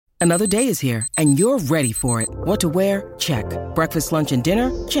Another day is here, and you're ready for it. What to wear? Check. Breakfast, lunch, and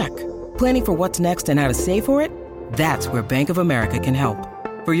dinner? Check. Planning for what's next and how to save for it? That's where Bank of America can help.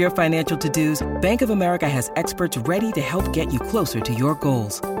 For your financial to-dos, Bank of America has experts ready to help get you closer to your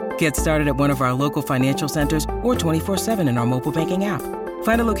goals. Get started at one of our local financial centers or 24/7 in our mobile banking app.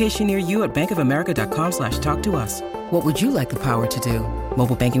 Find a location near you at bankofamerica.com/talktous. What would you like the power to do?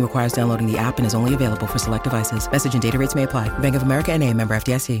 Mobile banking requires downloading the app and is only available for select devices. Message and data rates may apply. Bank of America N.A., member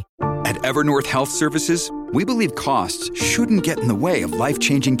FDIC. At Evernorth Health Services, we believe costs shouldn't get in the way of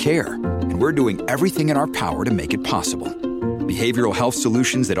life-changing care, and we're doing everything in our power to make it possible. Behavioral health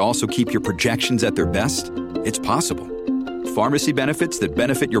solutions that also keep your projections at their best? It's possible. Pharmacy benefits that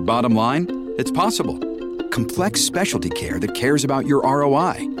benefit your bottom line? It's possible. Complex specialty care that cares about your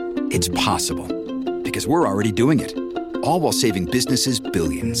ROI? It's possible. Because we're already doing it. All while saving businesses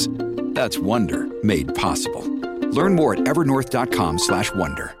billions. That's Wonder made possible. Learn more at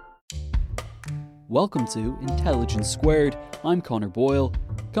evernorth.com/wonder. Welcome to Intelligence Squared. I'm Connor Boyle.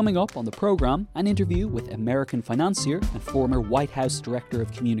 Coming up on the programme, an interview with American financier and former White House Director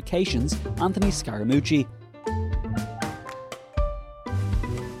of Communications, Anthony Scaramucci.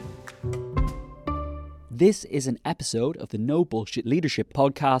 This is an episode of the No Bullshit Leadership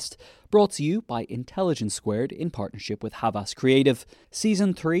podcast, brought to you by Intelligence Squared in partnership with Havas Creative.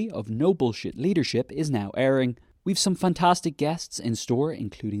 Season 3 of No Bullshit Leadership is now airing. We've some fantastic guests in store,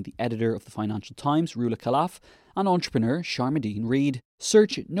 including the editor of the Financial Times, Rula Khalaf, and entrepreneur Sharmadean Reid.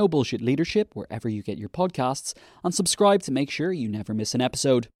 Search No Bullshit Leadership wherever you get your podcasts and subscribe to make sure you never miss an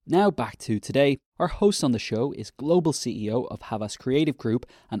episode. Now back to today. Our host on the show is Global CEO of Havas Creative Group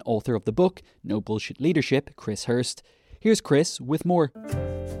and author of the book No Bullshit Leadership, Chris Hurst. Here's Chris with more.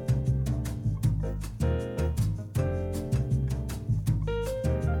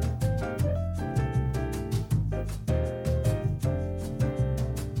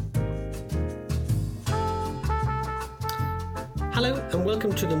 Hello and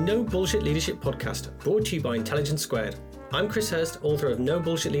welcome to the No Bullshit Leadership podcast, brought to you by Intelligence Squared. I'm Chris Hurst, author of No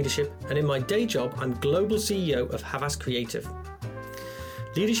Bullshit Leadership, and in my day job, I'm Global CEO of Havas Creative.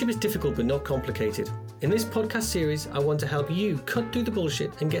 Leadership is difficult but not complicated. In this podcast series, I want to help you cut through the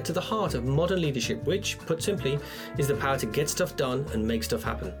bullshit and get to the heart of modern leadership, which, put simply, is the power to get stuff done and make stuff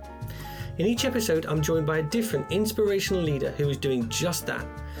happen. In each episode, I'm joined by a different inspirational leader who is doing just that,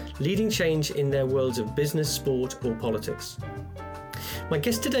 leading change in their worlds of business, sport, or politics. My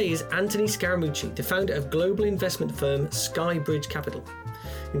guest today is Anthony Scaramucci, the founder of global investment firm Skybridge Capital.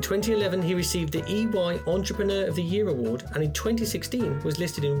 In 2011, he received the EY Entrepreneur of the Year award, and in 2016 was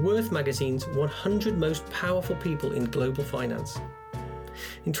listed in Worth magazine's 100 most powerful people in global finance.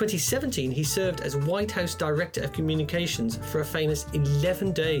 In 2017, he served as White House Director of Communications for a famous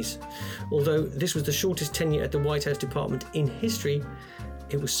 11 days. Although this was the shortest tenure at the White House Department in history,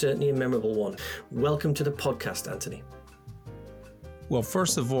 it was certainly a memorable one. Welcome to the podcast, Anthony. Well,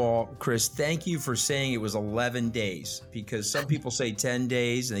 first of all, Chris, thank you for saying it was 11 days, because some people say 10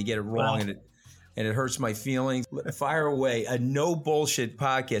 days and they get it wrong. Wow. and it hurts my feelings. Fire away. A no bullshit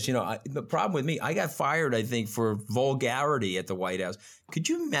podcast. You know, the problem with me, I got fired, I think, for vulgarity at the White House. Could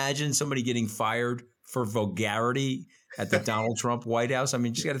you imagine somebody getting fired for vulgarity at the Donald Trump White House? I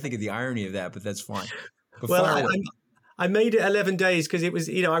mean, just got to think of the irony of that, but that's fine. But well, I made it 11 days because it was,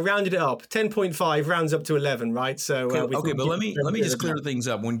 you know, I rounded it up. 10.5 rounds up to 11, right? So okay, but let me just clear things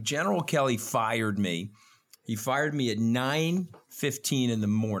up. When General Kelly fired me, he fired me at 9:15 in the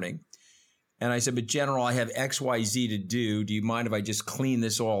morning. And I said, but General, I have XYZ to do. Do you mind if I just clean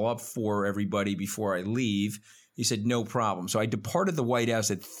this all up for everybody before I leave? He said, no problem. So I departed the White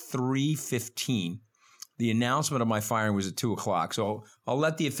House at 3:15. The announcement of my firing was at 2 o'clock. So I'll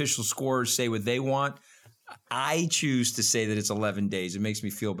let the official scorers say what they want. I choose to say that it's 11 days. It makes me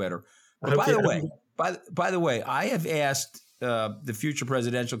feel better. But by the way, I have asked the future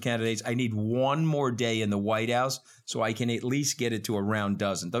presidential candidates, I need one more day in the White House so I can at least get it to a round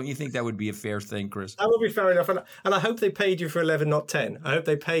dozen. Don't you think that would be a fair thing, Chris? That would be fair enough. And I hope they paid you for 11, not 10. I hope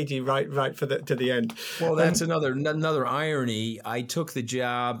they paid you right to the end. Well, that's another irony. I took the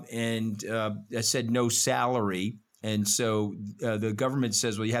job and I said no salary. And so the government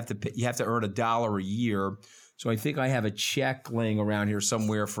says, well, you have to earn $1 a year. So I think I have a check laying around here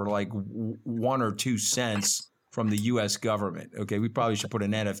somewhere for like 1 or 2 cents from the U.S. government. Okay, we probably should put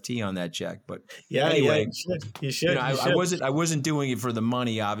an NFT on that check. But anyway, you should. I wasn't doing it for the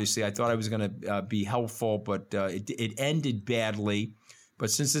money. Obviously, I thought I was going to be helpful, but it ended badly.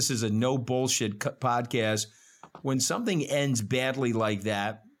 But since this is a no bullshit podcast, when something ends badly like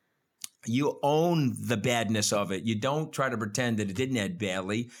that, you own the badness of it. You don't try to pretend that it didn't end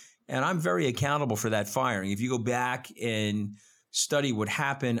badly. And I'm very accountable for that firing. If you go back and study what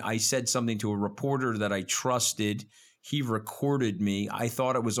happened. I said something to a reporter that I trusted. He recorded me. I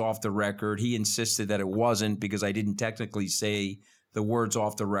thought it was off the record. He insisted that it wasn't because I didn't technically say the words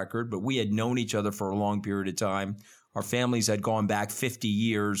off the record, but we had known each other for a long period of time. Our families had gone back 50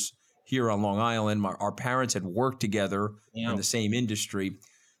 years here on Long Island. Our parents had worked together in the same industry.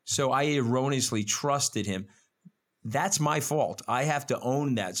 So I erroneously trusted him. That's my fault. I have to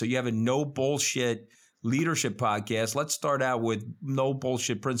own that. So you have a no bullshit leadership podcast. Let's start out with no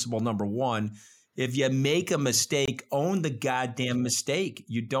bullshit principle number 1. If you make a mistake, own the goddamn mistake.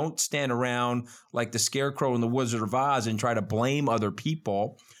 You don't stand around like the Scarecrow in the Wizard of Oz and try to blame other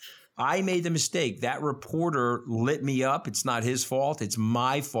people. I made the mistake. That reporter lit me up. It's not his fault. It's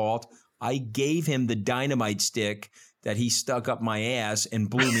my fault. I gave him the dynamite stick that he stuck up my ass and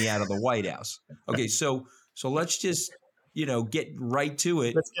blew me out of the White House. Okay, so let's just, get right to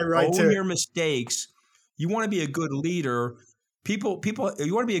it. Let's get right to it. Own your mistakes. You want to be a good leader. You want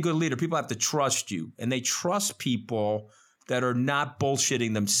to be a good leader. People have to trust you, and they trust people that are not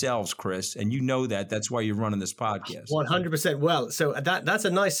bullshitting themselves, Chris. And you know that. That's why you're running this podcast. 100%. Well, so that's a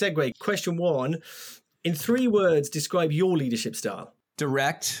nice segue. Question 1, in 3 words, describe your leadership style.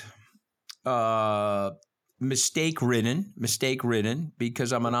 Direct, mistake-ridden,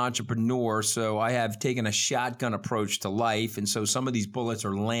 because I'm an entrepreneur. So I have taken a shotgun approach to life. And so some of these bullets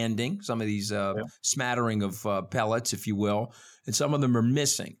are landing, some of these smattering of pellets, if you will, and some of them are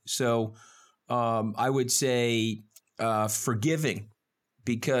missing. So I would say forgiving,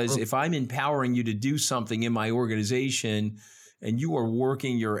 because if I'm empowering you to do something in my organization and you are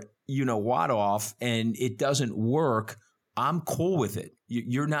working your what off and it doesn't work, I'm cool with it.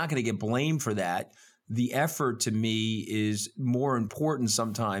 You're not going to get blamed for that. The effort to me is more important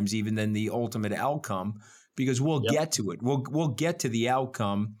sometimes even than the ultimate outcome, because we'll get to it. We'll get to the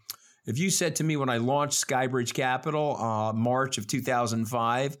outcome. If you said to me when I launched Skybridge Capital, March of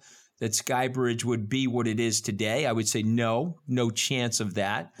 2005, that Skybridge would be what it is today, I would say no chance of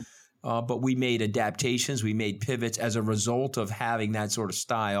that. But we made adaptations, we made pivots as a result of having that sort of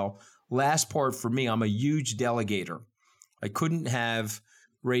style. Last part for me, I'm a huge delegator. I couldn't have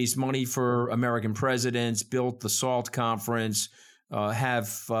raised money for American presidents, built the SALT conference, have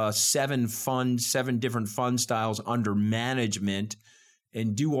 7 different fund styles under management,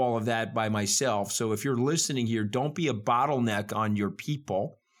 and do all of that by myself. So if you're listening here, don't be a bottleneck on your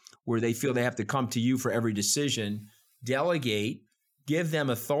people where they feel they have to come to you for every decision. Delegate, give them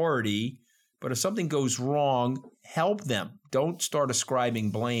authority, but if something goes wrong, help them. Don't start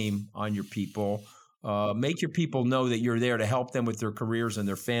ascribing blame on your people. Make your people know that you're there to help them with their careers and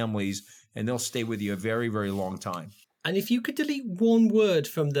their families, and they'll stay with you a very, very long time. And if you could delete 1 word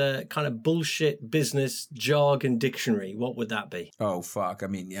from the kind of bullshit business jargon dictionary, what would that be? Oh, fuck. I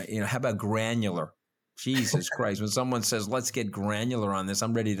mean, how about granular? Jesus Christ. When someone says, let's get granular on this,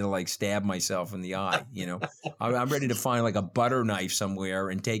 I'm ready to stab myself in the eye. I'm ready to find a butter knife somewhere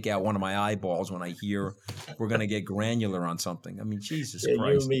and take out one of my eyeballs when I hear we're going to get granular on something. I mean, Jesus Christ.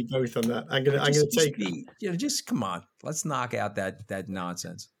 You and me both on that. I'm going to take... Just come on. Let's knock out that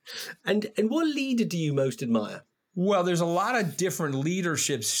nonsense. And what leader do you most admire? Well, there's a lot of different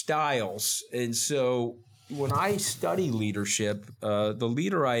leadership styles. And so when I study leadership, the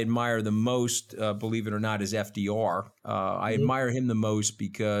leader I admire the most, believe it or not, is FDR. I admire him the most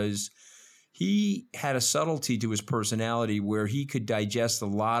because he had a subtlety to his personality where he could digest a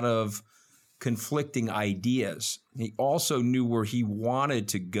lot of conflicting ideas. He also knew where he wanted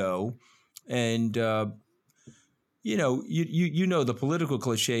to go. And, you know the political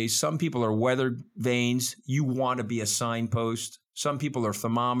cliches. Some people are weather vanes. You want to be a signpost. Some people are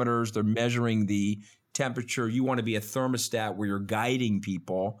thermometers. They're measuring the temperature. You want to be a thermostat where you're guiding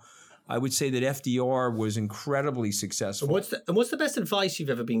people. I would say that FDR was incredibly successful. What's the best advice you've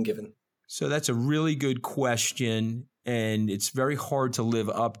ever been given? So that's a really good question, and it's very hard to live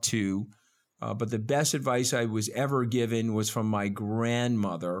up to. But the best advice I was ever given was from my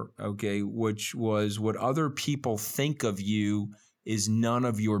grandmother, which was, what other people think of you is none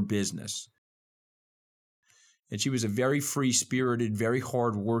of your business. And she was a very free-spirited, very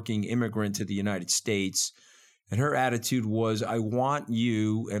hard-working immigrant to the United States. And her attitude was, I want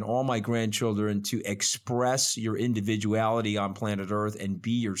you and all my grandchildren to express your individuality on planet Earth and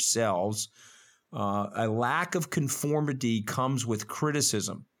be yourselves. A lack of conformity comes with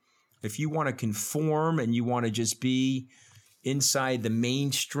criticism. If you want to conform and you want to just be inside the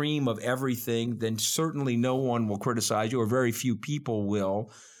mainstream of everything, then certainly no one will criticize you, or very few people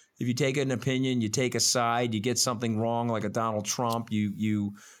will. If you take an opinion, you take a side, you get something wrong, like a Donald Trump,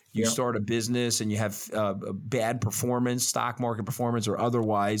 you start a business and you have bad performance, stock market performance or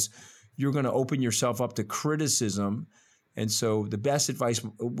otherwise, you're going to open yourself up to criticism. And so the best advice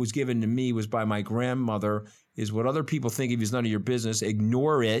was given to me was by my grandmother is what other people think of you is none of your business.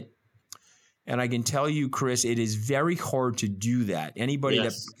 Ignore it. And I can tell you, Chris, it is very hard to do that. Anybody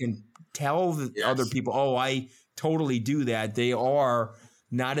that can tell other people, oh, I totally do that, they are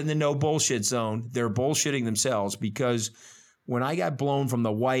not in the no bullshit zone. They're bullshitting themselves, because when I got blown from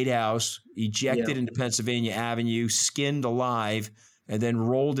the White House, ejected into Pennsylvania Avenue, skinned alive, and then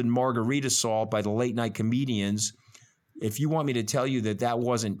rolled in margarita salt by the late night comedians, if you want me to tell you that that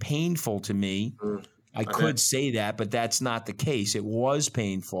wasn't painful to me, I could say that, but that's not the case. It was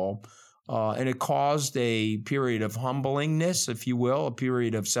painful. And it caused a period of humblingness, if you will, a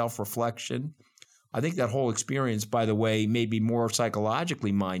period of self-reflection. I think that whole experience, by the way, made me more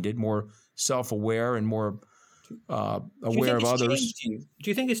psychologically minded, more self-aware, and more aware of others. Do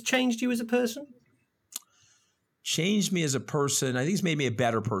you think it's changed you as a person? Changed me as a person. I think it's made me a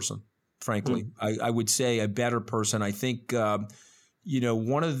better person, frankly. I would say a better person. I think,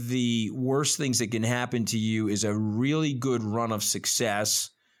 one of the worst things that can happen to you is a really good run of success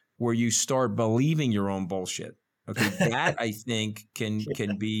where you start believing your own bullshit. Okay, that I think can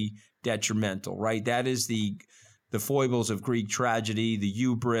be detrimental, right? That is the foibles of Greek tragedy, the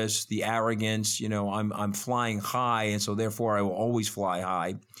hubris, the arrogance. I'm flying high, and so therefore I will always fly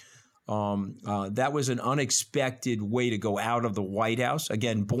high. That was an unexpected way to go out of the White House.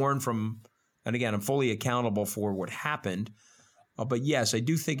 Again, I'm fully accountable for what happened. But yes, I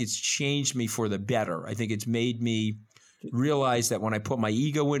do think it's changed me for the better. I think it's made me realize that when I put my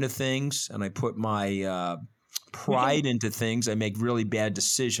ego into things and I put my pride into things, I make really bad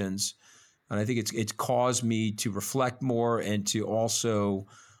decisions. And I think it's caused me to reflect more and to also,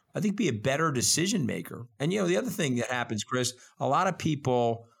 I think, be a better decision maker. And, the other thing that happens, Chris, a lot of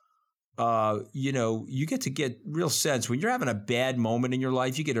people, you get to get real sense. When you're having a bad moment in your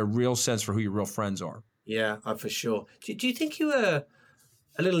life, you get a real sense for who your real friends are. Yeah, for sure. Do you think you were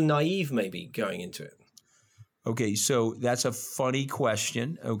a little naive maybe going into it? Okay, so that's a funny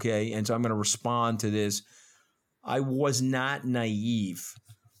question, okay? And so I'm going to respond to this. I was not naive.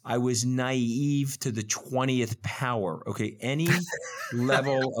 I was naive to the 20th power, okay? Any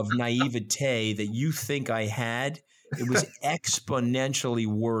level of naivete that you think I had, it was exponentially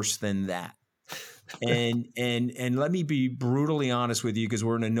worse than that. And let me be brutally honest with you, because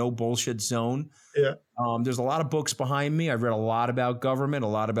we're in a no bullshit zone. Yeah. There's a lot of books behind me. I've read a lot about government, a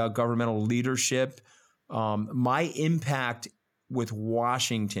lot about governmental leadership. My impact with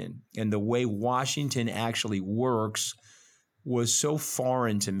Washington and the way Washington actually works was so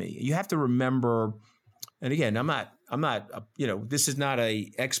foreign to me. You have to remember, and again, I'm not, this is not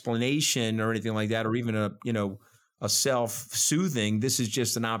a explanation or anything like that, or even a self-soothing. This is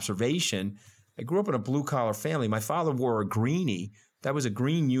just an observation. I grew up in a blue-collar family. My father wore a greenie. That was a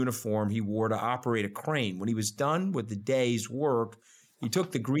green uniform he wore to operate a crane. When he was done with the day's work, he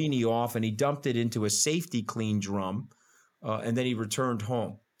took the greenie off and he dumped it into a safety clean drum, and then he returned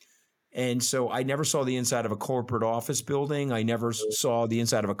home. And so I never saw the inside of a corporate office building. I never saw the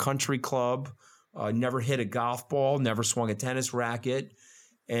inside of a country club, never hit a golf ball, never swung a tennis racket.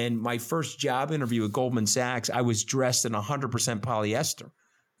 And my first job interview at Goldman Sachs, I was dressed in 100% polyester.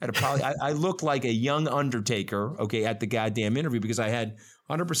 I looked like a young Undertaker, okay, at the goddamn interview, because I had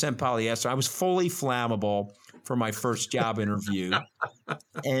 100% polyester. I was fully flammable for my first job interview.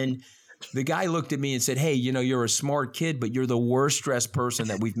 And the guy looked at me and said, hey, you're a smart kid, but you're the worst dressed person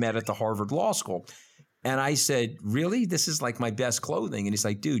that we've met at the Harvard Law School. And I said, really? This is like my best clothing. And he's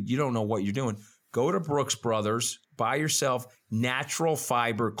like, dude, you don't know what you're doing. Go to Brooks Brothers, buy yourself natural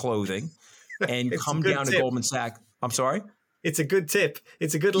fiber clothing, and come down to Goldman Sachs. I'm sorry? It's a good tip.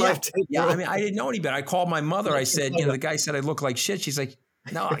 It's a good life tip. Yeah, I mean, I didn't know any better. I called my mother. I said, the guy said I look like shit. She's like,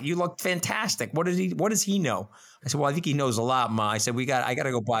 no, you look fantastic. What does he know? I said, well, I think he knows a lot, Ma. I said, I got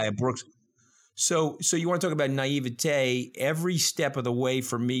to go buy a Brooks. So you want to talk about naivete? Every step of the way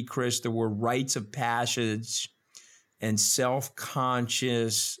for me, Chris, there were rites of passage and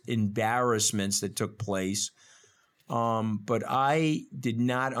self-conscious embarrassments that took place. But I did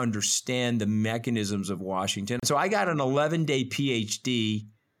not understand the mechanisms of Washington. So I got an 11-day PhD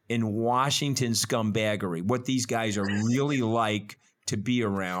in Washington scumbaggery, what these guys are really like to be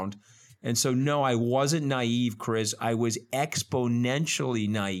around. And so, no, I wasn't naive, Chris. I was exponentially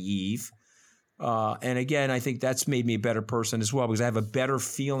naive. And again, I think that's made me a better person as well, because I have a better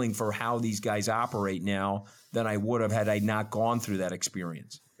feeling for how these guys operate now than I would have had I not gone through that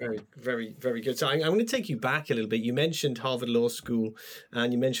experience. Very, very, very good. So I'm going to take you back a little bit. You mentioned Harvard Law School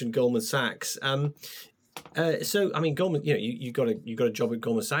and you mentioned Goldman Sachs. So I mean, Goldman, you got a job at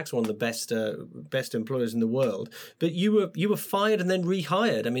Goldman Sachs, one of the best employers in the world. But you were fired and then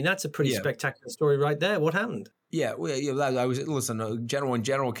rehired. I mean, that's a pretty spectacular story right there. What happened? Yeah, well, I was listen.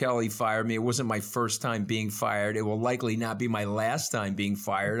 General Kelly fired me. It wasn't my first time being fired. It will likely not be my last time being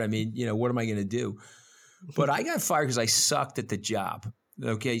fired. I mean, what am I going to do? But I got fired because I sucked at the job.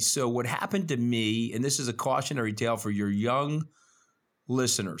 Okay, so what happened to me, and this is a cautionary tale for your young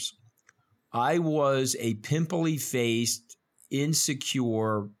listeners. I was a pimply-faced,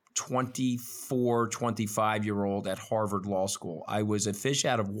 insecure 24, 25-year-old at Harvard Law School. I was a fish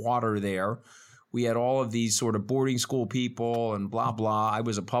out of water there. We had all of these sort of boarding school people and blah, blah. I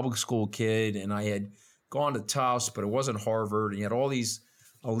was a public school kid, and I had gone to Tufts, but it wasn't Harvard. And you had all these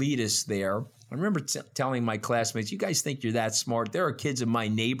elitists there. I remember telling my classmates, you guys think you're that smart? There are kids in my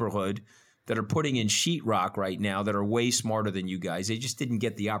neighborhood that are putting in sheetrock right now that are way smarter than you guys. They just didn't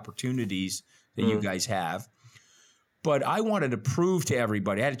get the opportunities that you guys have. But I wanted to prove to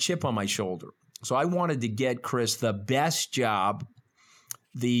everybody. I had a chip on my shoulder. So I wanted to get, Chris, the best job,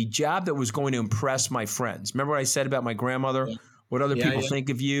 the job that was going to impress my friends. Remember what I said about my grandmother? Yeah. What other people think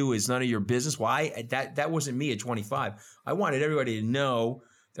of you is none of your business. Well, that wasn't me at 25. I wanted everybody to know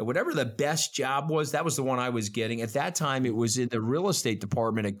that whatever the best job was, that was the one I was getting. At that time, it was in the real estate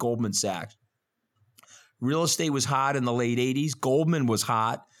department at Goldman Sachs. Real estate was hot in the late 80s. Goldman was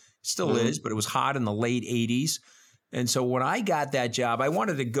hot, still is, but it was hot in the late 80s. And so when I got that job, I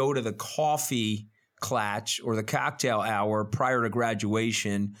wanted to go to the coffee clatch or the cocktail hour prior to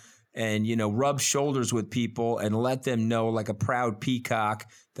graduation and, rub shoulders with people and let them know like a proud peacock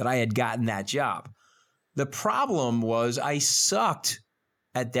that I had gotten that job. The problem was I sucked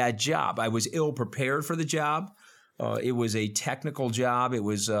at that job. I was ill prepared for the job. It was a technical job. It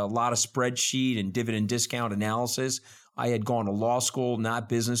was a lot of spreadsheet and dividend discount analysis. I had gone to law school, not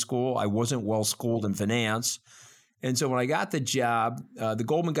business school. I wasn't well schooled in finance. And so when I got the job, the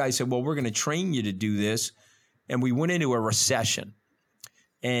Goldman guy said, well, we're going to train you to do this. And we went into a recession.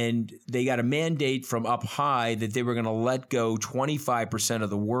 And they got a mandate from up high that they were going to let go 25%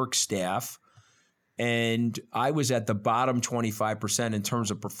 of the work staff. And I was at the bottom 25% in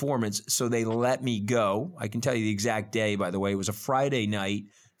terms of performance. So they let me go. I can tell you the exact day, by the way. It was a Friday night,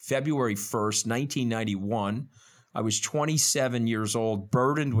 February 1st, 1991. I was 27 years old,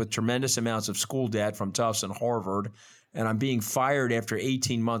 burdened with tremendous amounts of school debt from Tufts and Harvard, and I'm being fired after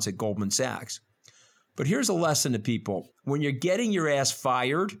 18 months at Goldman Sachs. But here's a lesson to people. When you're getting your ass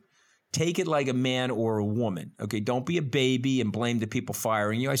fired, take it like a man or a woman. Okay, don't be a baby and blame the people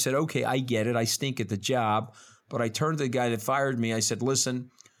firing you. I said, okay, I get it. I stink at the job. But I turned to the guy that fired me. I said, listen,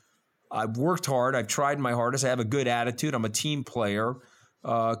 I've worked hard. I've tried my hardest. I have a good attitude. I'm a team player.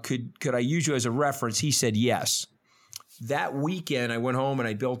 Could I use you as a reference? He said yes. That weekend, I went home and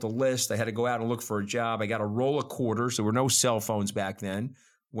I built a list. I had to go out and look for a job. I got a roll of quarters. There were no cell phones back then.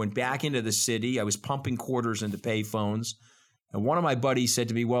 Went back into the city. I was pumping quarters into pay phones. And one of my buddies said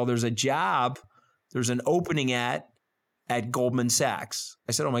to me, well, there's a job. There's an opening at Goldman Sachs.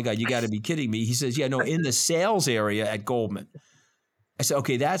 I said, oh, my God, you got to be kidding me. He says, yeah, no, in the sales area at Goldman. I said,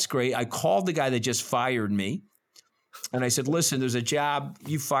 okay, that's great. I called the guy that just fired me. And I said, listen, there's a job.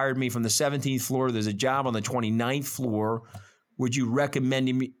 You fired me from the 17th floor. There's a job on the 29th floor. Would you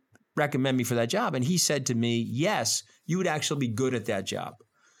recommend me for that job? And he said to me, yes, you would actually be good at that job.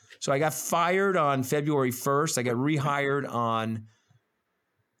 So I got fired on February 1st. I got rehired on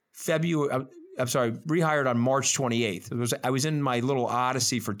March 28th. I was in my little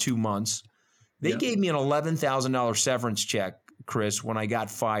odyssey for 2 months. They gave me an $11,000 severance check, Chris, when I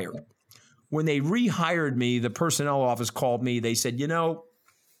got fired. When they rehired me, the personnel office called me. They said,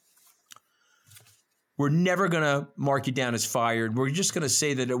 we're never going to mark you down as fired. We're just going to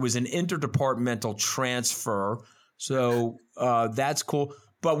say that it was an interdepartmental transfer. So that's cool.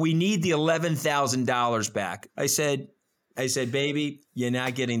 But we need the $11,000 back. I said, baby, you're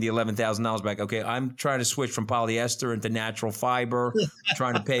not getting the $11,000 back. Okay, I'm trying to switch from polyester into natural fiber. I'm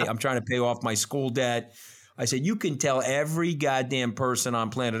trying to pay off my school debt. I said, you can tell every goddamn person on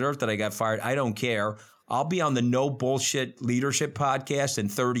planet Earth that I got fired. I don't care. I'll be on the No Bullshit Leadership podcast in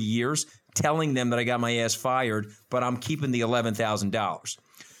 30 years telling them that I got my ass fired, but I'm keeping the $11,000.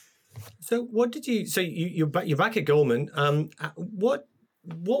 So what did you – so you're back at Goldman. What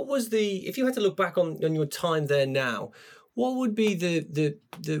was the – if you had to look back on your time there now, what would be the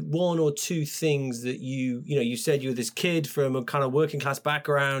one or two things that you said you were this kid from a kind of working class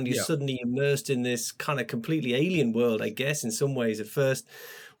background, you're suddenly immersed in this kind of completely alien world, I guess, in some ways at first.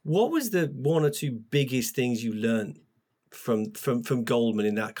 What was the one or two biggest things you learned from Goldman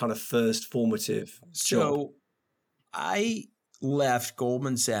in that kind of first formative job? So I left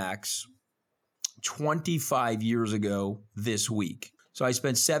Goldman Sachs 25 years ago this week. So I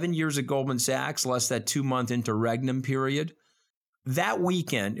spent 7 years at Goldman Sachs, less that 2-month interregnum period. that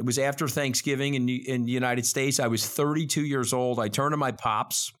weekend, it was after Thanksgiving in the United States. I was 32 years old. I turned to my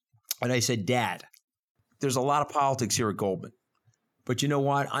pops and I said, Dad, there's a lot of politics here at Goldman. But you know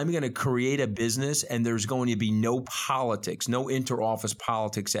what? I'm going to create a business and there's going to be no politics, no inter-office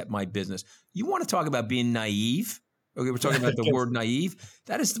politics at my business. You want to talk about being naive? Okay, we're talking about the word naive.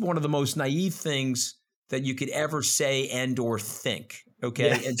 That is one of the most naive things that you could ever say and or think. Okay.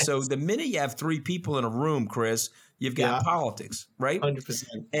 Yes. And so the minute you have three people in a room, Chris, you've got politics, right?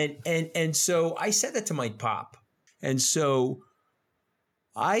 100%. And so I said that to my pop. And so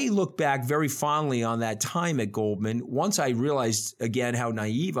I look back very fondly on that time at Goldman. Once I realized, again, how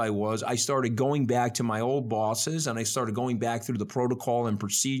naive I was, I started going back to my old bosses and I started going back through the protocol and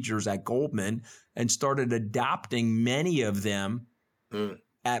procedures at Goldman and started adopting many of them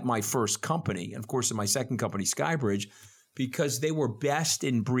at my first company. And of course, in my second company, Skybridge, because they were best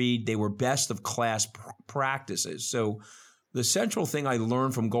in breed. They were best of class practices. So the central thing I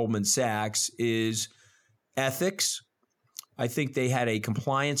learned from Goldman Sachs is ethics. I think they had a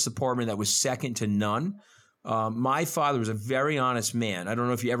compliance department that was second to none. My father was a very honest man. I don't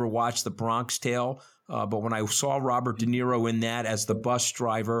know if you ever watched The Bronx Tale, but when I saw Robert De Niro in that as the bus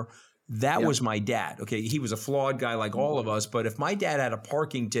driver, that was my dad. Okay, he was a flawed guy like all of us, but if my dad had a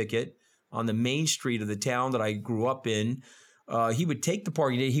parking ticket on the main street of the town that I grew up in, he would take the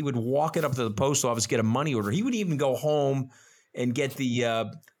parking ticket, he would walk it up to the post office, get a money order. He would even go home and get the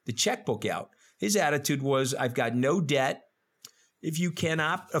checkbook out. His attitude was, I've got no debt. If you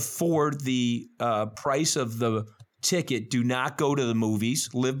cannot afford the price of the ticket, do not go to the movies.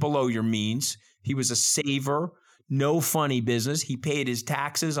 Live below your means. He was a saver, no funny business. He paid his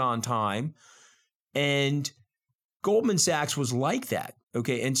taxes on time. And Goldman Sachs was like that.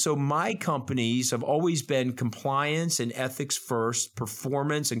 Okay. And so my companies have always been compliance and ethics first,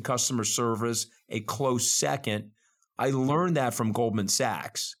 performance and customer service a close second. I learned that from Goldman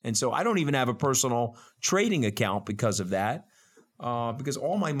Sachs. And so I don't even have a personal trading account because of that, because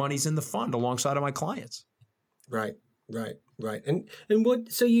all my money's in the fund alongside of my clients. Right. And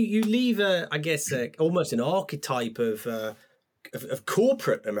what? So you leave, I guess, almost an archetype of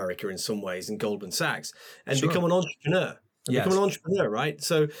corporate America in some ways in Goldman Sachs, and become an entrepreneur. Become an entrepreneur, right?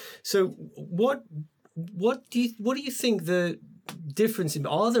 So what do you think the difference in?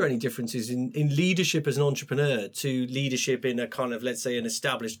 Are there any differences in leadership as an entrepreneur to leadership in a kind of, let's say, an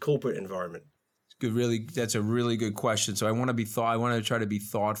established corporate environment? Good, that's a really good question. So I want to try to be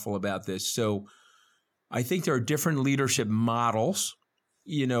thoughtful about this. So I think there are different leadership models.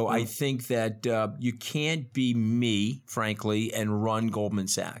 You know, I think that you can't be me, frankly, and run Goldman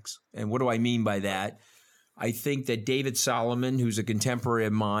Sachs. And what do I mean by that? I think that David Solomon, who's a contemporary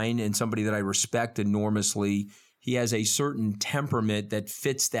of mine and somebody that I respect enormously, he has a certain temperament that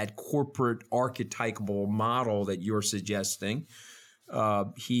fits that corporate archetypal model that you're suggesting.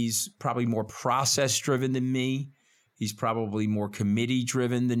 He's probably more process-driven than me. He's probably more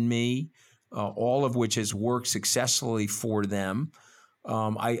committee-driven than me, all of which has worked successfully for them.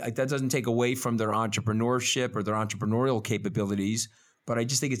 That doesn't take away from their entrepreneurship or their entrepreneurial capabilities, but I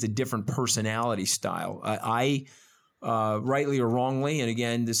just think it's a different personality style. I rightly or wrongly, and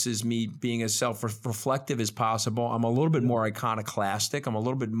again, this is me being as self-reflective as possible, I'm a little bit more iconoclastic. I'm a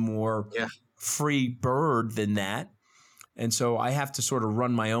little bit more free bird than that. And so I have to sort of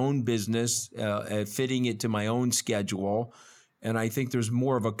run my own business, fitting it to my own schedule. And I think there's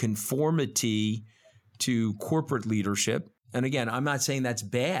more of a conformity to corporate leadership. And again, I'm not saying that's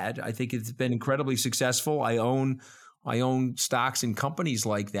bad. I think it's been incredibly successful. I own stocks in companies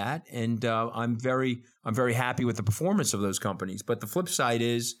like that, and I'm very happy with the performance of those companies. But the flip side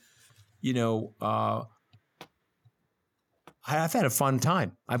is, you know, I've had a fun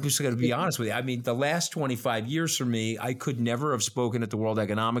time. I'm just going to be honest with you. I mean, the last 25 years for me, I could never have spoken at the World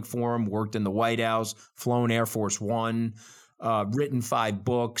Economic Forum, worked in the White House, flown Air Force One, written 5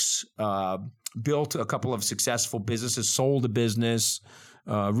 books, built a couple of successful businesses, sold a business,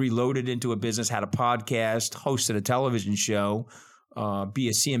 reloaded into a business, had a podcast, hosted a television show, be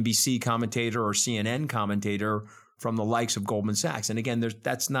a CNBC commentator or CNN commentator from the likes of Goldman Sachs. And again,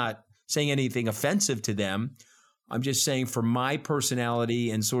 that's not saying anything offensive to them. I'm just saying for my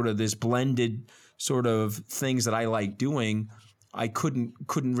personality and sort of this blended sort of things that I like doing, I couldn't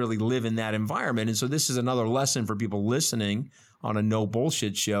really live in that environment. And so this is another lesson for people listening on a no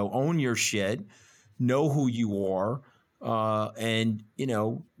bullshit show. Own your shit, know who you are, and you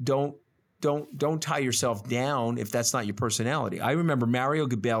know, don't tie yourself down if that's not your personality. I remember Mario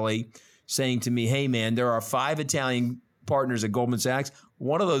Gabelli saying to me, "Hey man, there are 5 Italian partners at Goldman Sachs.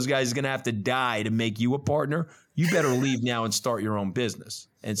 One of those guys is going to have to die to make you a partner. You better leave now and start your own business."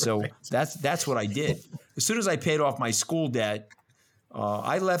 And so that's what I did. As soon as I paid off my school debt,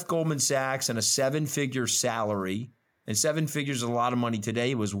 I left Goldman Sachs in a 7-figure salary, and 7 figures is a lot of money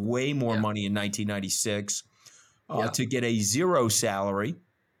today. It was way more money in 1996 to get a 0 salary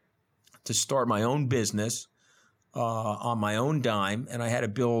to start my own business on my own dime. And I had to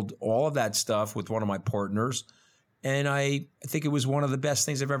build all of that stuff with one of my partners. And I think it was one of the best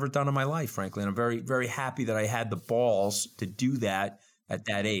things I've ever done in my life, frankly. And I'm very, very happy that I had the balls to do that at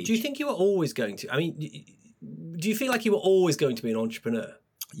that age. Do you think you were always going to? I mean, do you feel like you were always going to be an entrepreneur?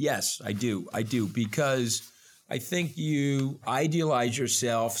 Yes, I do. I do, because I think you idealize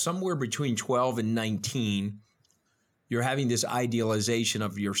yourself somewhere between 12 and 19. You're having this idealization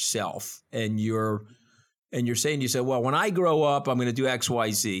of yourself, and you're saying to yourself, well, when I grow up, I'm going to do X,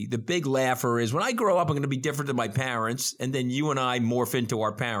 Y, Z. The big laugher is when I grow up, I'm going to be different than my parents. And then you and I morph into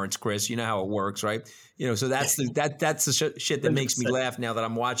our parents, Chris. You know how it works, right? So that's the shit that makes me laugh now that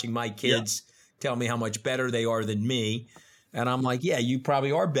I'm watching my kids tell me how much better they are than me. And I'm like, yeah, you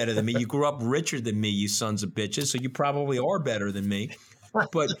probably are better than me. You grew up richer than me, you sons of bitches. So you probably are better than me.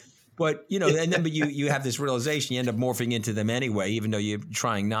 But and then you have this realization, you end up morphing into them anyway, even though you're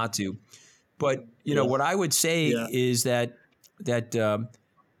trying not to. But, what I would say is that at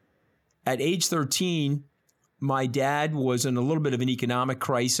age 13, my dad was in a little bit of an economic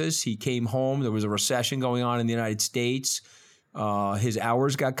crisis. He came home. There was a recession going on in the United States. His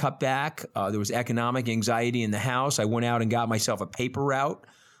hours got cut back. There was economic anxiety in the house. I went out and got myself a paper route,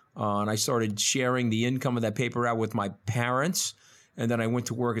 and I started sharing the income of that paper route with my parents. And then I went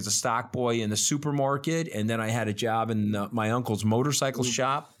to work as a stock boy in the supermarket, and then I had a job in my uncle's motorcycle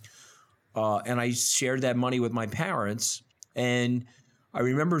shop. And I shared that money with my parents. And I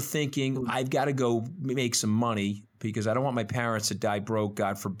remember thinking, I've got to go make some money because I don't want my parents to die broke,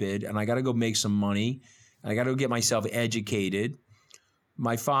 God forbid. And I got to go make some money. I got to go get myself educated.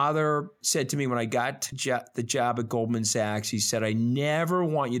 My father said to me when I got to the job at Goldman Sachs, he said, I never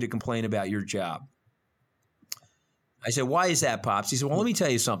want you to complain about your job. I said, why is that, Pops? He said, well, let me tell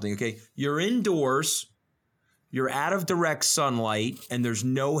you something, okay? You're indoors. You're out of direct sunlight, and there's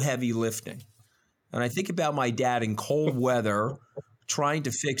no heavy lifting. And I think about my dad in cold weather trying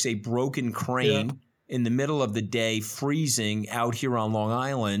to fix a broken crane in the middle of the day, freezing out here on Long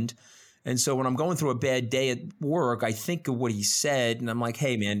Island. And so when I'm going through a bad day at work, I think of what he said, and I'm like,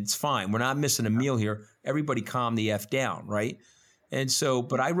 hey, man, it's fine. We're not missing a meal here. Everybody calm the F down, right? And so,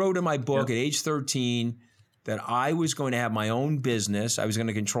 but I wrote in my book at age 13 that I was going to have my own business. I was going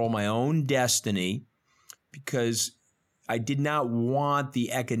to control my own destiny, because I did not want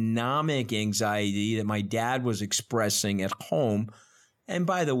the economic anxiety that my dad was expressing at home. And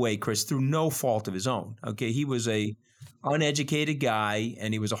by the way, Chris, through no fault of his own. Okay, he was a uneducated guy,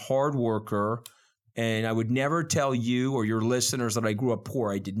 and he was a hard worker. And I would never tell you or your listeners that I grew up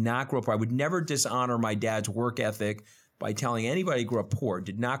poor. I did not grow up poor. I would never dishonor my dad's work ethic by telling anybody I grew up poor.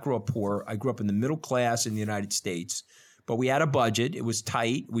 Did not grow up poor. I grew up in the middle class in the United States. But we had a budget. It was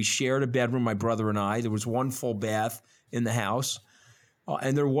tight. We shared a bedroom, my brother and I. There was one full bath in the house.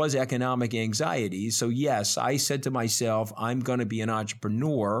 And there was economic anxiety. So, yes, I said to myself, I'm going to be an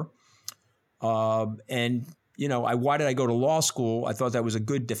entrepreneur. Why did I go to law school? I thought that was a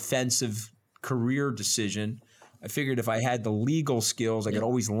good defensive career decision. I figured if I had the legal skills, I could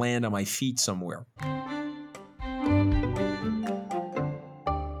always land on my feet somewhere.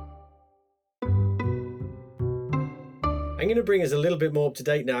 I'm going to bring us a little bit more up to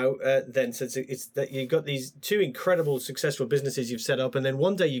date now. Then, so it's that you've got these two incredible, successful businesses you've set up, and then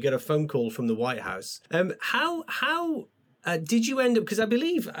one day you get a phone call from the White House. How did you end up? Because I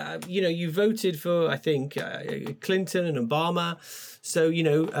believe you voted for, I think, Clinton and Obama. So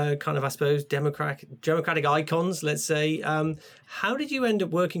kind of, I suppose, democratic icons. Let's say. How did you end up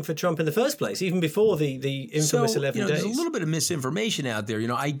working for Trump in the first place, even before the infamous 11 days? There's a little bit of misinformation out there.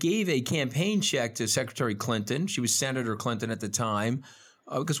 I gave a campaign check to Secretary Clinton. She was Senator Clinton at the time,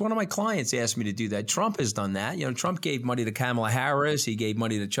 because one of my clients asked me to do that. Trump has done that. Trump gave money to Kamala Harris. He gave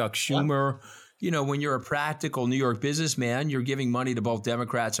money to Chuck Schumer. When you're a practical New York businessman, you're giving money to both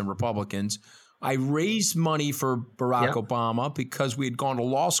Democrats and Republicans. I raised money for Barack Obama because we had gone to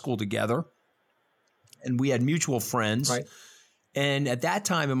law school together, and we had mutual friends. Right. And at that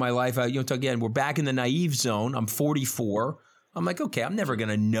time in my life, again, we're back in the naive zone. I'm 44. I'm like, okay, I'm never going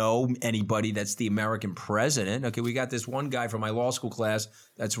to know anybody that's the American president. Okay, we got this one guy from my law school class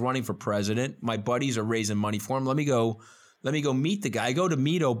that's running for president. My buddies are raising money for him. Let me go meet the guy. I go to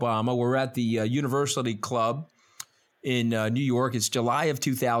meet Obama. We're at the University Club in New York. It's July of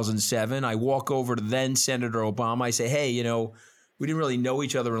 2007. I walk over to then Senator Obama. I say, hey, we didn't really know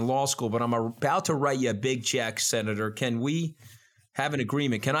each other in law school, but I'm about to write you a big check, Senator. Can we have an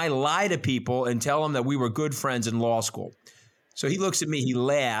agreement? Can I lie to people and tell them that we were good friends in law school? So he looks at me, he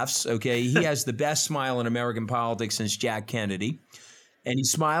laughs, okay? He has the best smile in American politics since Jack Kennedy. And he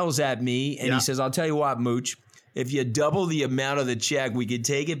smiles at me and he says, I'll tell you what, Mooch, if you double the amount of the check, we could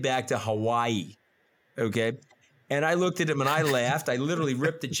take it back to Hawaii, okay? And I looked at him and I laughed. I literally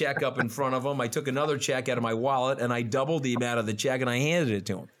ripped the check up in front of him. I took another check out of my wallet and I doubled the amount of the check and I handed it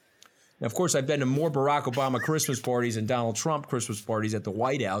to him. Now, of course, I've been to more Barack Obama Christmas parties than Donald Trump Christmas parties at the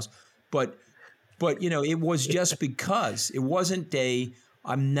White House. But you know, it was just because it wasn't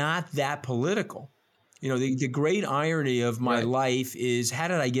I'm not that political. You know, the great irony of my life is, how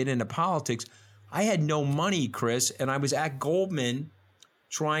did I get into politics? I had no money, Chris, and I was at Goldman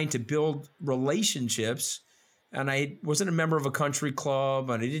trying to build relationships. And I wasn't a member of a country club,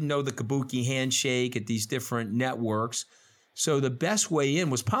 and I didn't know the kabuki handshake at these different networks. So the best way in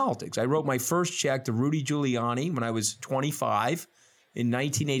was politics. I wrote my first check to Rudy Giuliani when I was 25 in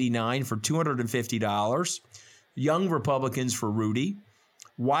 1989 for $250. Young Republicans for Rudy.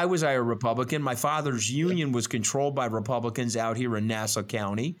 Why was I a Republican? My father's union was controlled by Republicans out here in Nassau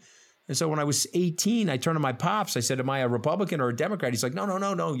County. And so when I was 18, I turned to my pops. I said, am I a Republican or a Democrat? He's like,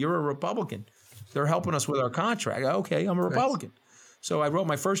 no, you're a Republican. They're helping us with our contract. Okay, I'm a Republican. So I wrote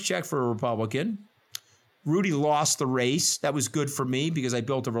my first check for a Republican. Rudy lost the race. That was good for me because I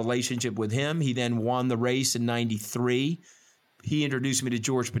built a relationship with him. He then won the race in 93. He introduced me to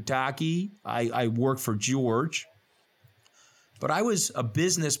George Pataki. I worked for George. But I was a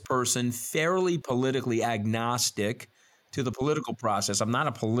business person, fairly politically agnostic to the political process. I'm not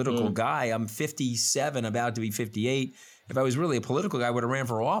a political guy. I'm 57, about to be 58. If I was really a political guy, I would have ran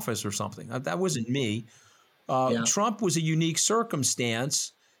for office or something. That wasn't me. Trump was a unique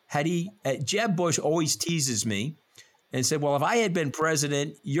circumstance. Jeb Bush always teases me and said, well, if I had been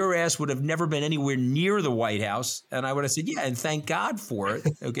president, your ass would have never been anywhere near the White House. And I would have said, yeah, and thank God for it,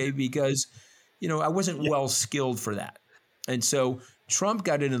 okay, because, you know, I wasn't well skilled for that. And so Trump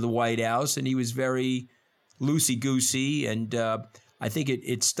got into the White House and he was very loosey-goosey, and I think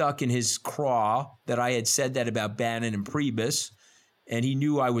it stuck in his craw that I had said that about Bannon and Priebus, and he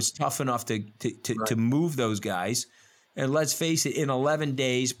knew I was tough enough to move those guys. And let's face it, in 11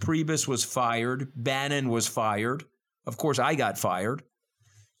 days, Priebus was fired, Bannon was fired. Of course, I got fired.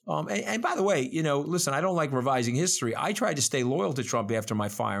 And by the way, you know, listen, I don't like revising history. I tried to stay loyal to Trump after my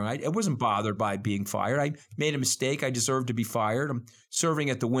firing. I wasn't bothered by being fired. I made a mistake. I deserved to be fired. I'm serving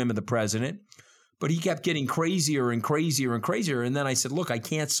at the whim of the president. But he kept getting crazier and crazier and crazier. And then I said, look, I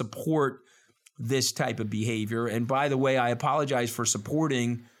can't support this type of behavior. And by the way, I apologize for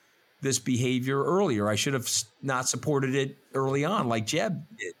supporting this behavior earlier. I should have not supported it early on, like Jeb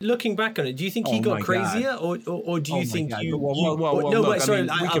did. Looking back on it, do you think he got crazier, or do you think you? Sorry,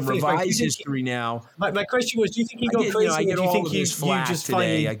 we can revise history now. My question was, do you think he got crazier? I get do you all think of you this flack just today.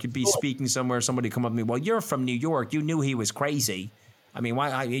 finally? I could be speaking somewhere, somebody come up to me. Well, you're from New York. You knew he was crazy. I mean,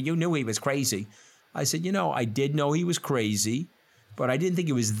 why? You knew he was crazy. I said, you know, I did know he was crazy, but I didn't think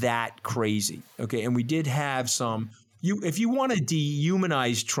it was that crazy. Okay, and we did have some. If you want to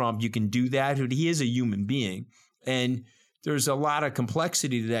dehumanize Trump, you can do that. He is a human being. And there's a lot of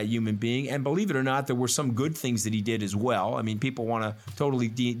complexity to that human being. And believe it or not, there were some good things that he did as well. I mean, people want to totally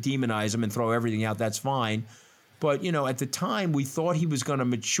demonize him and throw everything out. That's fine. But, you know, at the time, we thought he was going to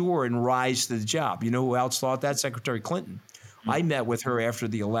mature and rise to the job. You know who else thought that? Secretary Clinton. I met with her after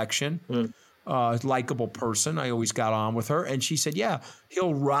the election. Likable person. I always got on with her. And she said, yeah,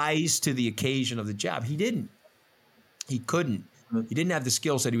 he'll rise to the occasion of the job. He didn't. He couldn't. He didn't have the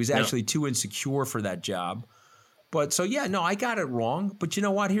skill set. He was actually too insecure for that job. But so, yeah, no, I got it wrong. But you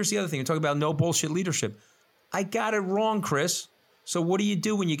know what? Here's the other thing. You're talking about no bullshit leadership. I got it wrong, Chris. So what do you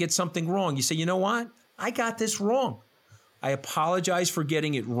do when you get something wrong? You say, you know what? I got this wrong. I apologize for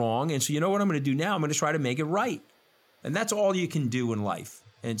getting it wrong. And so you know what I'm going to do now? I'm going to try to make it right. And that's all you can do in life.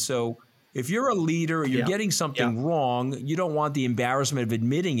 And so if you're a leader, you're getting something wrong, you don't want the embarrassment of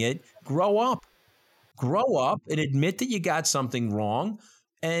admitting it, grow up. Grow up and admit that you got something wrong,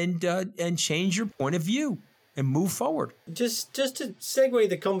 and change your point of view and move forward. Just to segue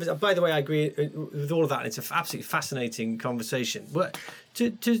the conversation. By the way, I agree with all of that. It's an absolutely fascinating conversation. But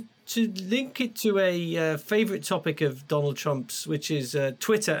to link it to a favorite topic of Donald Trump's, which is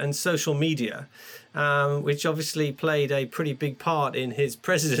Twitter and social media, which obviously played a pretty big part in his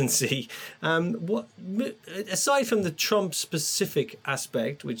presidency. Aside from the Trump-specific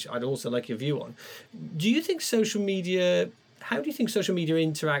aspect, which I'd also like your view on, do you think social media? How do you think social media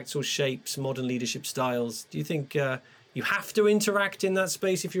interacts or shapes modern leadership styles? Do you think you have to interact in that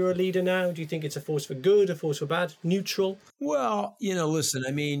space if you're a leader now? Do you think it's a force for good, a force for bad, neutral? Well, you know, listen,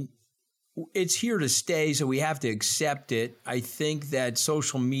 I mean, it's here to stay, so we have to accept it. I think that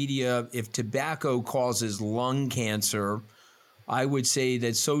social media, if tobacco causes lung cancer, I would say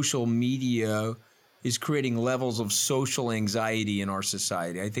that social media is creating levels of social anxiety in our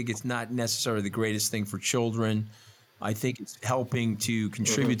society. I think it's not necessarily the greatest thing for children. I think it's helping to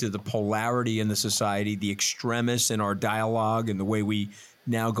contribute to the polarity in the society, the extremists in our dialogue and the way we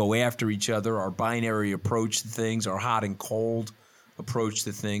now go after each other, our binary approach to things, our hot and cold approach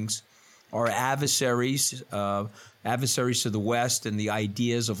to things. Our adversaries to the West and the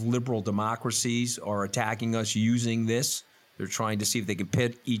ideas of liberal democracies are attacking us using this. They're trying to see if they can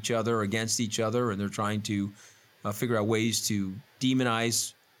pit each other against each other, and they're trying to figure out ways to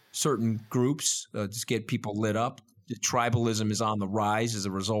demonize certain groups, just get people lit up. Tribalism is on the rise as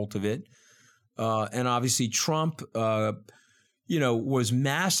a result of it. And obviously Trump, was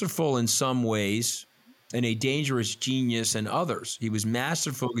masterful in some ways and a dangerous genius in others. He was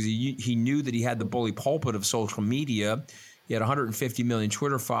masterful because he knew that he had the bully pulpit of social media. He had 150 million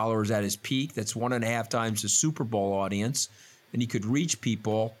Twitter followers at his peak. That's 1.5 times the Super Bowl audience. And he could reach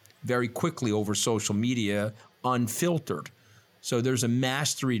people very quickly over social media, unfiltered. So there's a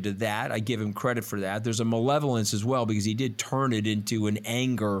mastery to that. I give him credit for that. There's a malevolence as well because he did turn it into an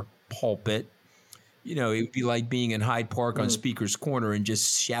anger pulpit. It would be like being in Hyde Park on Speaker's Corner and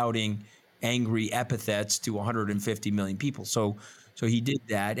just shouting angry epithets to 150 million people. So he did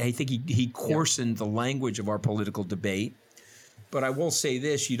that. I think he coarsened the language of our political debate. But I will say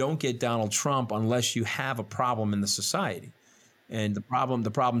this, you don't get Donald Trump unless you have a problem in the society. And the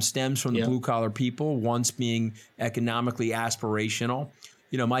problem stems from the blue-collar people, once being economically aspirational.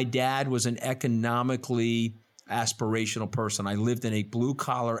 My dad was an economically aspirational person. I lived in a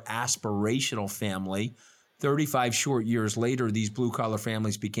blue-collar aspirational family. 35 short years later, these blue-collar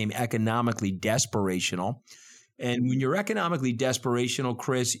families became economically desperational. And when you're economically desperational,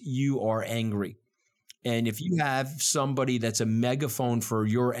 Chris, you are angry. And if you have somebody that's a megaphone for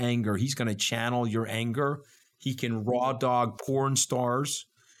your anger, he's going to channel your anger. He can raw dog porn stars.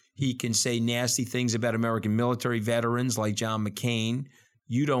 He can say nasty things about American military veterans like John McCain.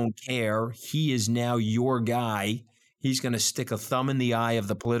 You don't care. He is now your guy. He's going to stick a thumb in the eye of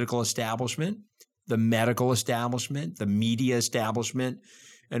the political establishment, the medical establishment, the media establishment,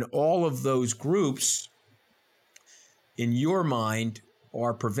 and all of those groups in your mind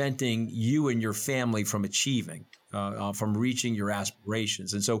are preventing you and your family from achieving, from reaching your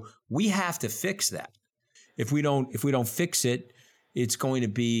aspirations. And so we have to fix that. If we don't fix it, it's going to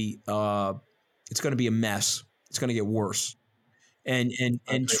be a mess. It's going to get worse.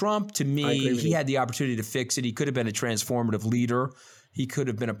 And Trump, to me, he had the opportunity to fix it. He could have been a transformative leader. He could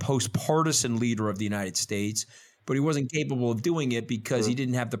have been a post-partisan leader of the United States, but he wasn't capable of doing it because he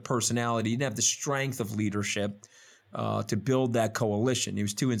didn't have the personality, he didn't have the strength of leadership to build that coalition. He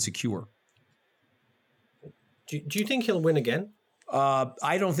was too insecure. Do you think he'll win again?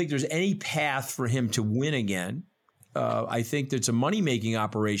 I don't think there's any path for him to win again. I think there's a money-making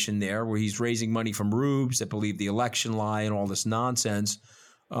operation there where he's raising money from rubes that believe the election lie and all this nonsense.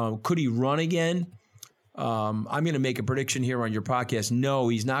 Could he run again? I'm going to make a prediction here on your podcast. No,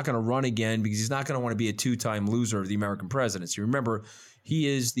 he's not going to run again because he's not going to want to be a two-time loser of the American presidency. Remember, he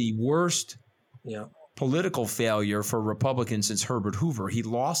is the worst political failure for Republicans since Herbert Hoover. He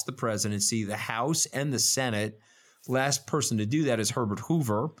lost the presidency, the House, and the Senate. Last person to do that is Herbert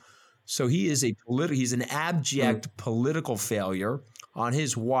Hoover. So he is he's an abject political failure. On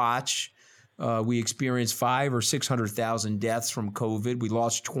his watch, we experienced 500,000 or 600,000 deaths from COVID. We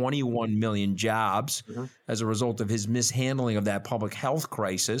lost 21 million jobs as a result of his mishandling of that public health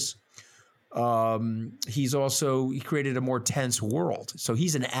crisis. He created a more tense world. So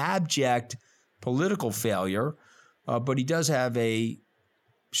he's an abject political failure, but he does have a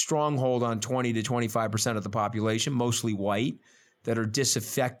stronghold on 20 to 25% of the population, mostly white, that are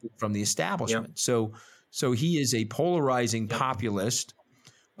disaffected from the establishment. So he is a polarizing populist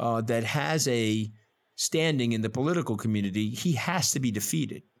that has a standing in the political community. He has to be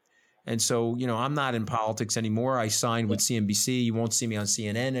defeated. And so, I'm not in politics anymore. I signed with CNBC. You won't see me on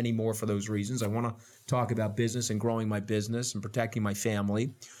CNN anymore for those reasons. I want to talk about business and growing my business and protecting my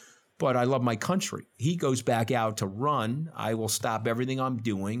family. But I love my country. He goes back out to run. I will stop everything I'm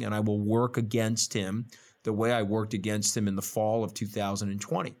doing and I will work against him the way I worked against him in the fall of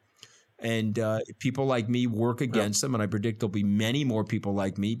 2020. And people like me work against him, and I predict there'll be many more people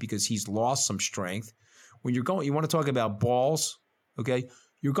like me because he's lost some strength. When you want to talk about balls, okay?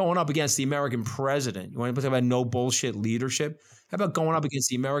 You're going up against the American president. You want to talk about no bullshit leadership? How about going up against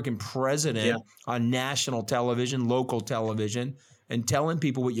the American president on national television, local television, and telling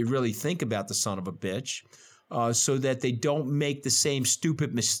people what you really think about the son of a bitch so that they don't make the same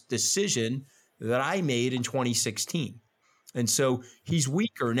stupid decision that I made in 2016. And so he's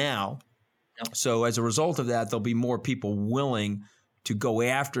weaker now. Yep. So as a result of that, there'll be more people willing to go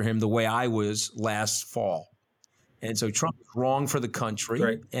after him the way I was last fall. And so Trump is wrong for the country.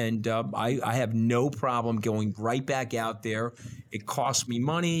 Great. And I have no problem going right back out there. It costs me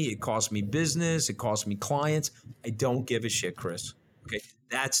money. It costs me business. It costs me clients. I don't give a shit, Chris. Okay.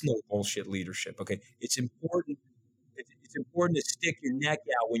 That's no bullshit leadership. Okay. It's important. It's important to stick your neck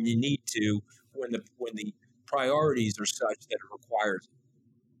out when you need to, when the priorities are such that it requires it.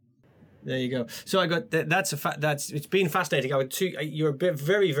 There you go. So I got that's it's been fascinating. I got two. You're a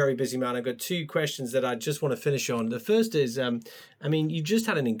very, very busy man. I've got two questions that I just want to finish on. The first is, I mean, you just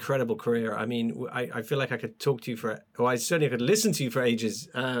had an incredible career. I mean, I feel like I could talk to you I certainly could listen to you for ages.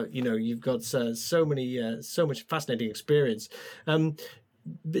 You've got so much fascinating experience.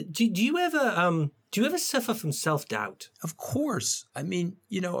 But do you ever suffer from self-doubt? Of course. I mean,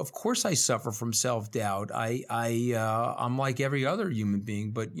 of course I suffer from self-doubt. I'm like every other human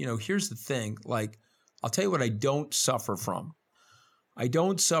being, but here's the thing. Like, I'll tell you what I don't suffer from. I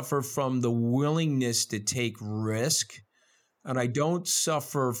don't suffer from the willingness to take risk, and I don't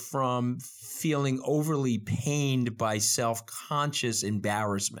suffer from feeling overly pained by self-conscious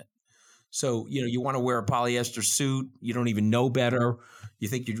embarrassment. So, you want to wear a polyester suit, you don't even know better. You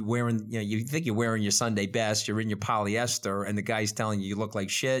think you're wearing, your Sunday best, you're in your polyester, and the guy's telling you look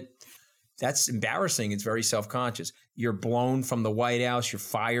like shit. That's embarrassing. It's very self-conscious. You're blown from the White House, you're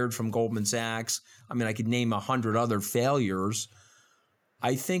fired from Goldman Sachs. I mean, I could name 100 other failures.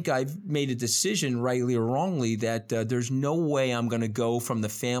 I think I've made a decision, rightly or wrongly, that there's no way I'm going to go from the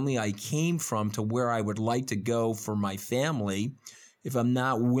family I came from to where I would like to go for my family if I'm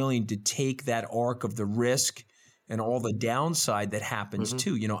not willing to take that arc of the risk and all the downside that happens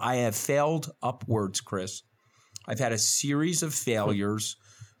too. I have failed upwards, Chris. I've had a series of failures,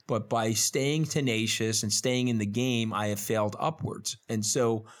 but by staying tenacious and staying in the game, I have failed upwards. And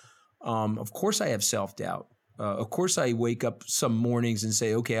so, of course, I have self-doubt. Of course, I wake up some mornings and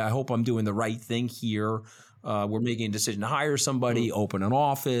say, okay, I hope I'm doing the right thing here. We're making a decision to hire somebody, open an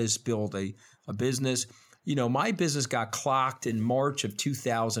office, build a business. My business got clocked in March of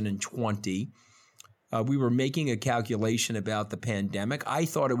 2020. We were making a calculation about the pandemic. I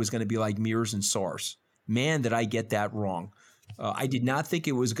thought it was going to be like MERS and SARS. Man, did I get that wrong. I did not think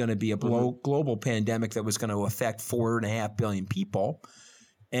it was going to be a global pandemic that was going to affect 4.5 billion people.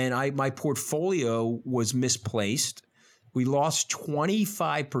 And my portfolio was misplaced. We lost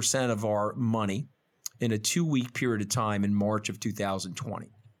 25% of our money in a 2-week period of time in March of 2020.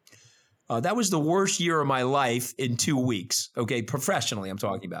 That was the worst year of my life in 2 weeks. Okay, professionally, I'm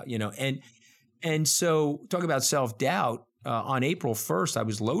talking about, and so talking about self-doubt, on April 1st, I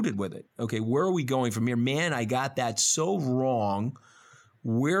was loaded with it. Okay, where are we going from here? Man, I got that so wrong.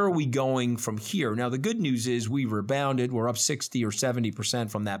 Where are we going from here? Now, the good news is we rebounded. We're up 60 or 70%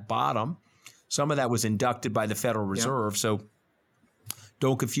 from that bottom. Some of that was inducted by the Federal Reserve. Yep. So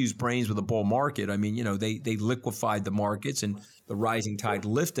don't confuse brains with a bull market. I mean, they liquefied the markets and the rising tide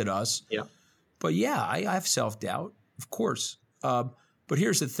lifted us. Yeah. But yeah, I have self-doubt, of course. But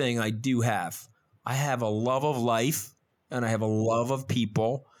here's the thing I do have. I have a love of life and I have a love of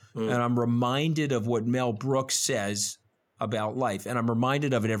people. And I'm reminded of what Mel Brooks says about life. And I'm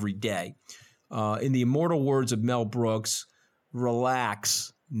reminded of it every day. In the immortal words of Mel Brooks,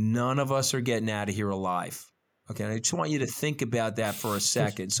 relax. None of us are getting out of here alive. Okay, and I just want you to think about that for a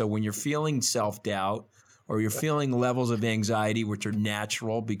second. So when you're feeling self-doubt or you're feeling levels of anxiety, which are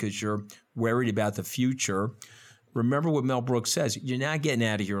natural because you're worried about the future, remember what Mel Brooks says. You're not getting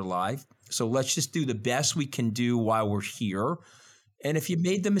out of here alive. So let's just do the best we can do while we're here. And if you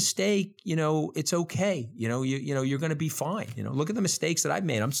made the mistake, it's okay. You're going to be fine. Look at the mistakes that I've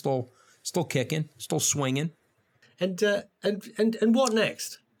made. I'm still kicking, still swinging. And what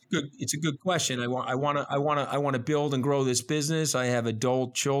next? Good. It's a good question. I want to build and grow this business. I have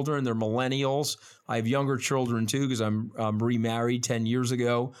adult children. They're millennials. I have younger children too because I'm remarried 10 years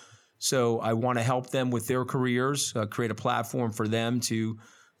ago. So I want to help them with their careers, create a platform for them to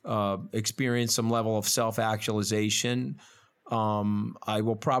experience some level of self-actualization. I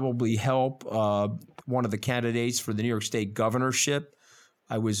will probably help one of the candidates for the New York State governorship.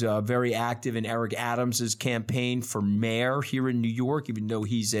 I was very active in Eric Adams's campaign for mayor here in New York, even though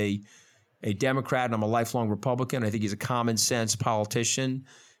he's a Democrat and I'm a lifelong Republican. I think he's a common sense politician.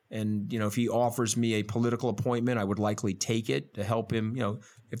 And, if he offers me a political appointment, I would likely take it to help him.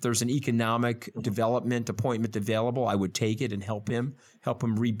 If there's an economic development appointment available, I would take it and help him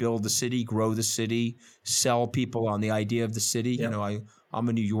rebuild the city, grow the city, sell people on the idea of the city. Yep. I'm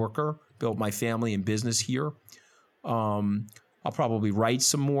a New Yorker, built my family and business here. I'll probably write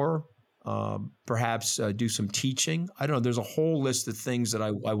some more, perhaps do some teaching. I don't know. There's a whole list of things that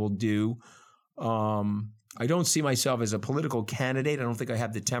I will do. I don't see myself as a political candidate. I don't think I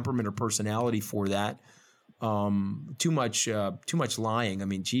have the temperament or personality for that. Too much lying. I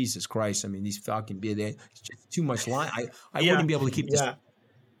mean, Jesus Christ. I mean, these fucking too much lying. I wouldn't be able to keep this. I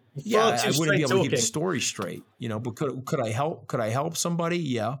wouldn't be able to keep the story straight, but could I help? Could I help somebody?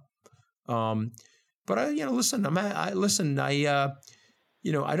 Yeah. But I don't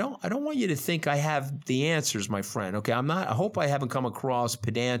want you to think I have the answers, my friend. Okay. I hope I haven't come across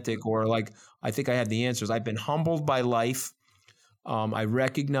pedantic or like I think I have the answers. I've been humbled by life. I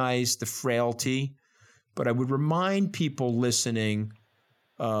recognize the frailty, but I would remind people listening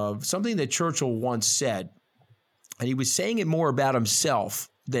of something that Churchill once said, and he was saying it more about himself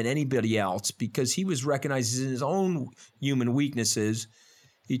than anybody else because he was recognizing his own human weaknesses.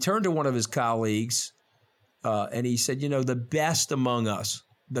 He turned to one of his colleagues and he said, the best among us,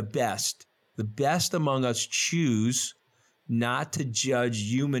 the best among us choose not to judge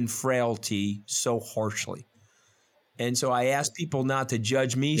human frailty so harshly. And so I ask people not to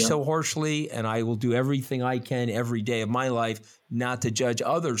judge me so harshly, and I will do everything I can every day of my life not to judge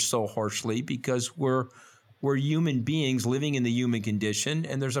others so harshly because we're human beings living in the human condition,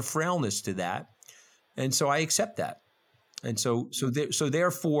 and there's a frailness to that. And so I accept that. And so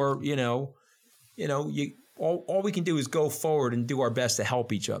therefore, all we can do is go forward and do our best to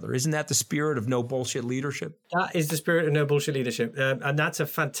help each other. Isn't that the spirit of no bullshit leadership? That is the spirit of no bullshit leadership. And that's a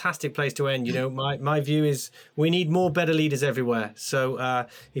fantastic place to end. My view is we need more better leaders everywhere. So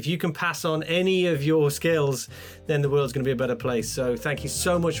if you can pass on any of your skills, then the world's going to be a better place. So thank you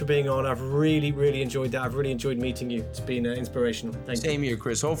so much for being on. I've really, really enjoyed that. I've really enjoyed meeting you. It's been inspirational. Thank you. Same here,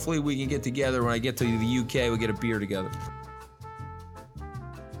 Chris. Hopefully we can get together. When I get to the UK, we'll get a beer together.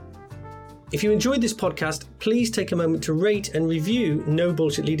 If you enjoyed this podcast, please take a moment to rate and review No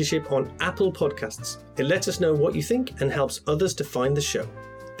Bullshit Leadership on Apple Podcasts. It lets us know what you think and helps others to find the show.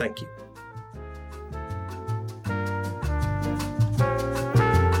 Thank you.